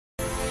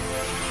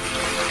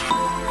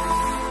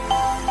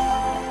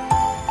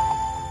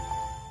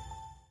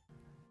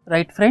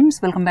Right friends,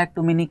 welcome back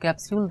to mini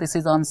capsule. This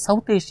is on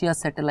South Asia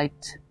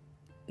satellite.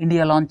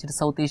 India launched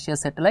South Asia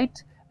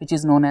satellite which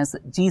is known as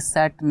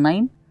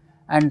GSAT-9,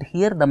 and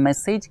here the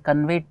message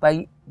conveyed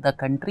by the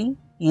country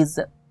is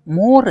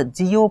more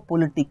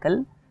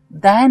geopolitical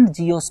than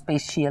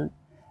geospatial,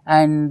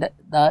 and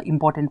the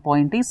important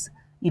point is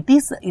it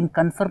is in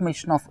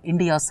confirmation of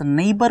India's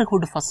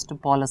neighborhood first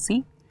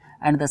policy,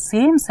 and the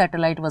same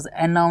satellite was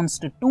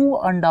announced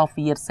 2.5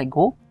 years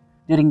ago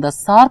during the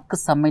SAARC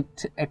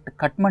summit at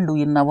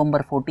Kathmandu in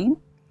November 14,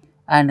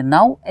 and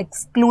now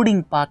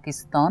excluding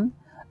Pakistan,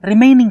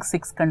 remaining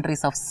 6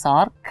 countries of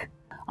SAARC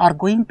are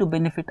going to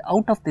benefit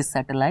out of this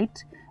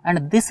satellite,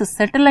 and this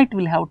satellite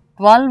will have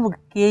 12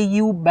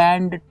 Ku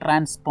band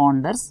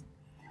transponders.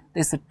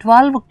 This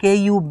 12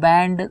 Ku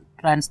band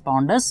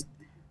transponders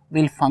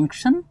will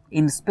function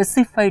in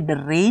specified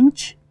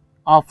range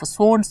of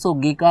so and so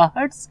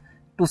gigahertz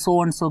to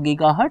so and so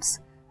gigahertz,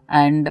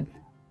 and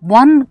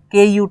 1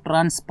 Ku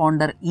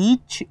transponder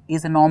each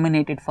is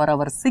nominated for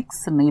our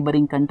 6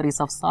 neighboring countries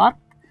of SAARC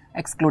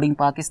excluding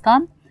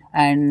Pakistan,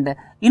 and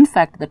in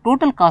fact the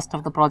total cost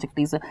of the project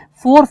is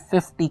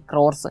 450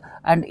 crores,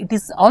 and it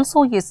is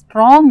also a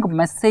strong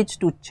message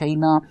to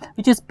China,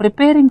 which is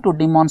preparing to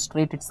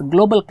demonstrate its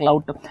global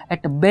clout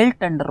at Belt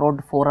and Road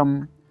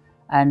Forum.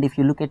 And if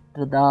you look at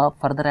the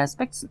further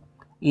aspects,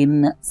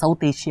 in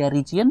South Asia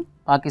region,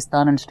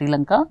 Pakistan and Sri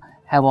Lanka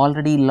have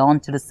already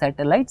launched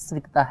satellites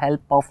with the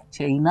help of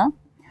China.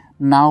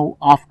 Now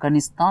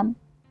Afghanistan,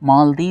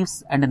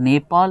 Maldives and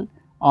Nepal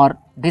are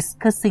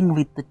discussing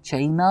with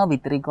China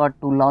with regard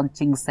to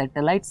launching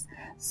satellites.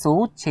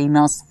 So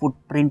China's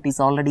footprint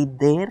is already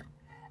there,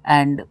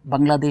 and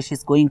Bangladesh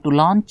is going to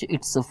launch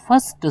its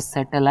first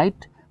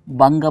satellite,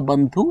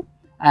 Bangabandhu,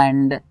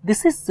 and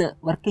this is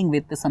working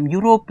with some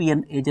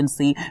European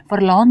agency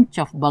for launch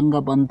of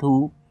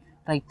Bangabandhu.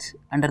 Right,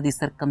 under these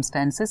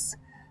circumstances,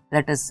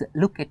 let us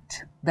look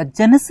at the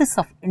genesis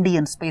of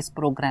Indian space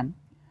program.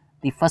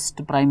 The first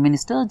Prime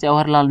Minister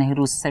Jawaharlal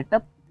Nehru set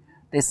up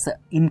this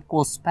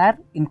INCOSPAR.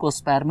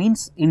 INCOSPAR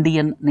means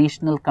Indian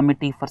National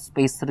Committee for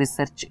Space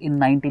Research in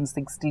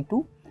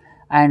 1962,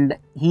 and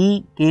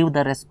he gave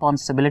the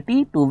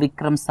responsibility to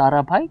Vikram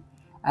Sarabhai,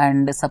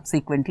 and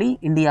subsequently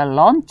India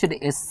launched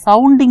a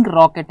sounding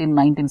rocket in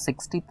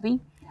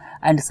 1963,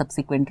 and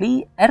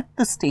subsequently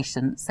Earth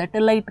Station,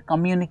 Satellite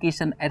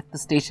Communication Earth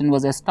Station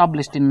was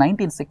established in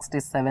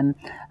 1967,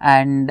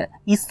 and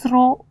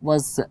ISRO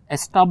was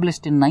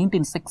established in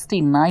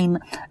 1969.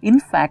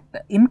 In fact,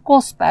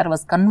 INCOSPAR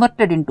was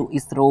converted into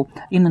ISRO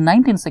in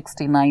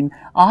 1969,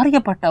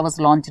 Aryabhatta was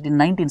launched in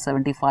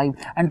 1975,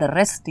 and the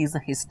rest is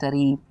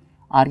history.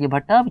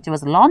 Aryabhatta, which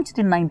was launched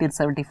in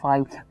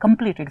 1975,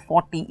 completed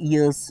 40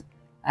 years,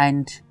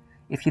 and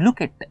if you look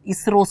at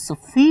ISRO's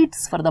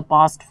feats for the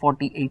past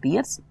 48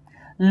 years,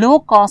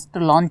 low cost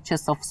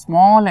launches of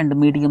small and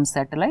medium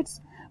satellites,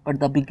 but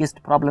the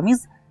biggest problem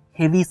is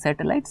heavy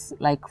satellites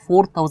like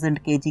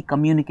 4000 kg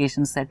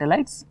communication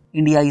satellites.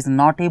 India is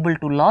not able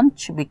to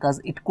launch because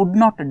it could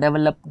not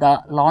develop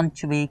the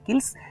launch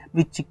vehicles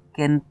which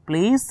can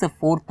place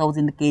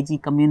 4000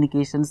 kg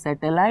communication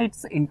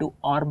satellites into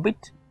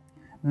orbit.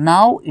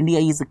 Now India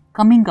is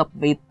coming up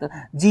with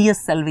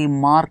GSLV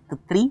Mark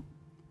III,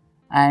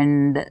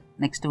 and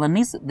next one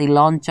is the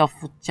launch of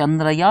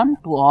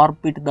Chandrayaan to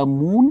orbit the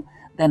moon,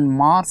 then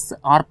Mars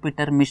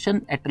orbiter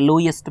mission at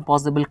lowest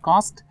possible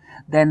cost,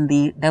 then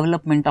the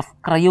development of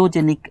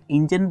cryogenic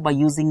engine by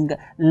using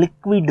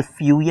liquid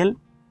fuel,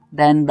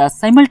 then the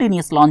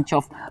simultaneous launch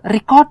of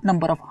record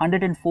number of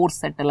 104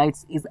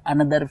 satellites is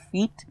another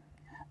feat,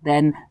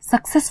 then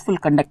successful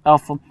conduct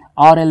of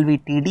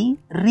RLVTD,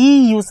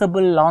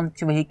 reusable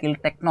launch vehicle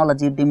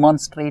technology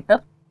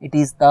demonstrator, it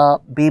is the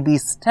baby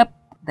step.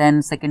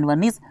 Then second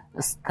one is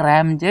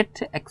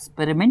scramjet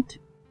experiment,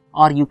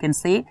 or you can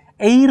say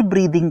air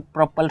breathing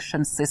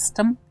propulsion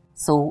system.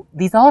 So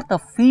these are the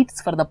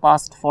feats for the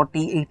past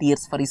 48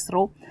 years for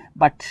ISRO,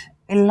 but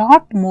a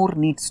lot more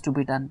needs to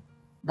be done.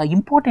 The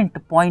important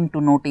point to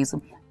note is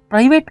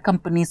private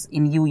companies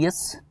in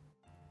US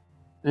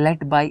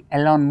led by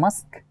Elon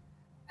Musk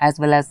as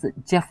well as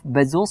Jeff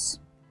Bezos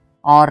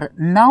are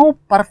now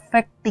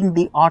perfecting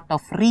the art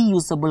of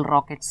reusable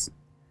rockets.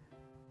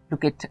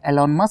 Look at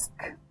Elon Musk.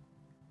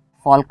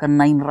 Falcon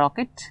 9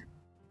 rocket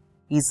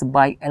is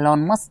by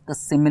Elon Musk.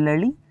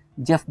 Similarly,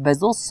 Jeff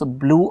Bezos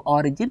Blue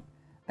Origin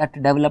that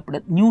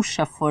developed New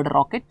Shepard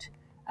rocket,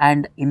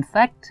 and in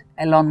fact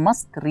Elon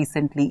Musk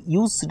recently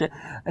used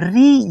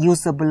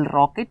reusable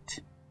rocket,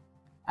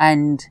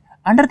 and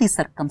under these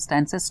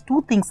circumstances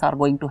 2 things are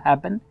going to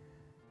happen.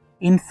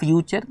 In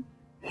future,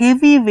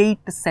 heavyweight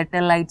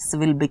satellites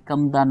will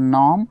become the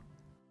norm,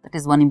 that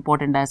is one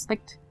important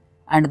aspect,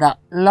 and the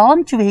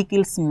launch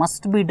vehicles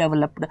must be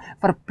developed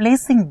for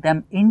placing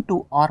them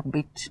into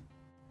orbit.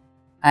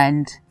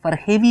 And for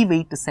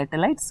heavyweight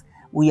satellites,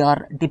 we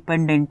are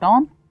dependent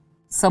on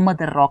some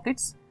other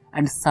rockets,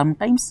 and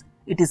sometimes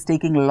it is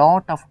taking a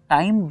lot of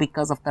time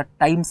because of the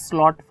time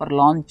slot for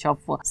launch of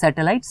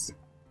satellites.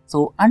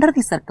 So, under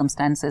the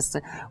circumstances,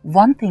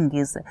 one thing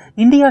is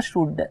India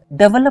should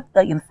develop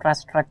the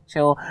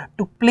infrastructure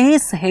to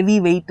place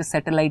heavyweight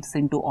satellites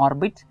into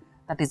orbit.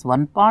 That is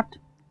one part,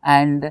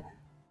 and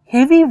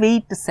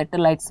heavyweight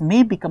satellites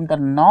may become the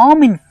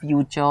norm in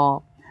future.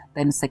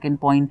 Then second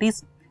point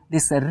is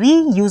this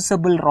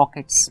reusable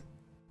rockets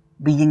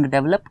being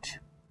developed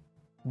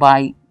by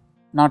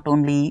not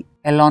only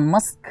Elon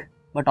Musk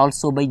but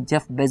also by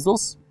Jeff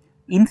Bezos.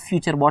 In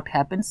future, what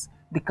happens?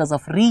 Because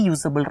of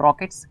reusable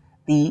rockets,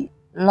 the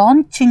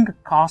launching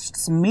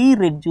costs may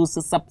reduce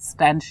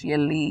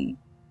substantially,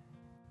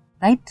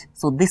 right?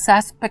 So, this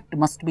aspect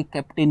must be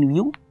kept in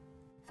view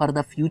for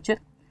the future.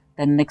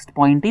 Then next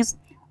point is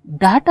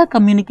data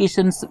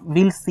communications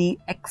will see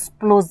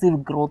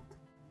explosive growth.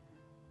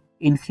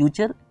 In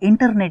future,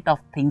 Internet of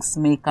Things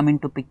may come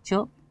into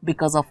picture.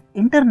 Because of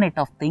Internet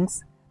of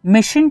Things,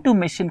 machine to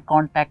machine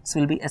contacts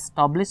will be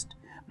established.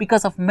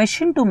 Because of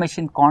machine to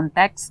machine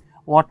contacts,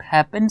 what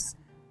happens?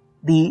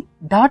 The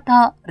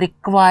data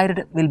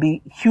required will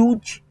be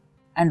huge,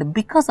 and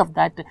because of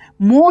that,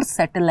 more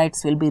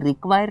satellites will be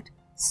required.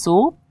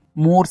 So,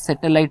 more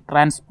satellite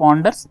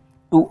transponders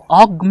to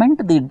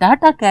augment the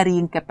data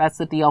carrying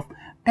capacity of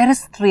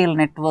terrestrial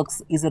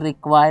networks is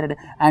required,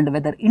 and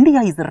whether India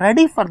is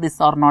ready for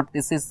this or not,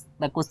 this is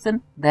the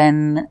question.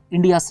 Then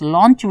India's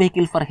launch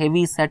vehicle for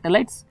heavy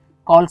satellites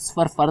calls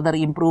for further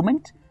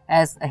improvement,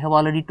 as I have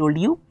already told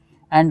you,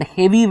 and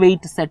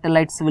heavyweight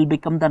satellites will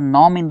become the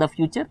norm in the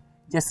future.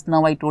 Just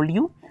now I told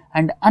you.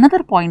 And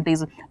another point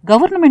is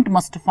government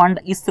must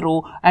fund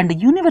ISRO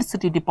and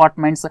university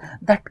departments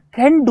that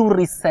can do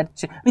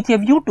research with a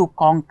view to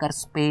conquer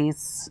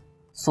space.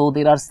 So,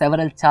 there are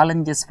several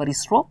challenges for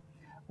ISRO.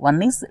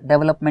 One is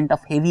development of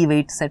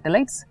heavyweight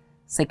satellites.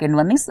 Second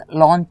one is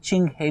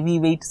launching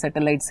heavyweight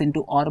satellites into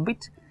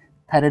orbit.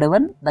 Third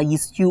one, the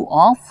issue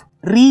of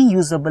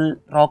reusable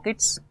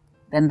rockets.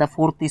 Then the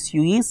fourth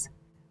issue is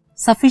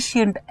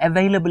sufficient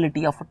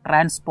availability of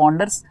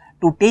transponders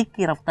to take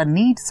care of the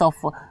needs of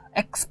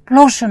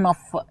explosion of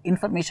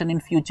information in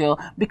future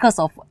because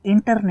of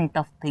Internet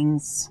of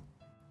Things,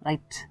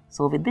 right?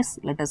 So, with this,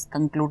 let us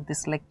conclude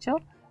this lecture,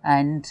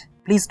 and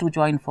please do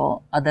join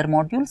for other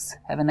modules.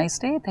 Have a nice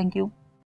day. Thank you.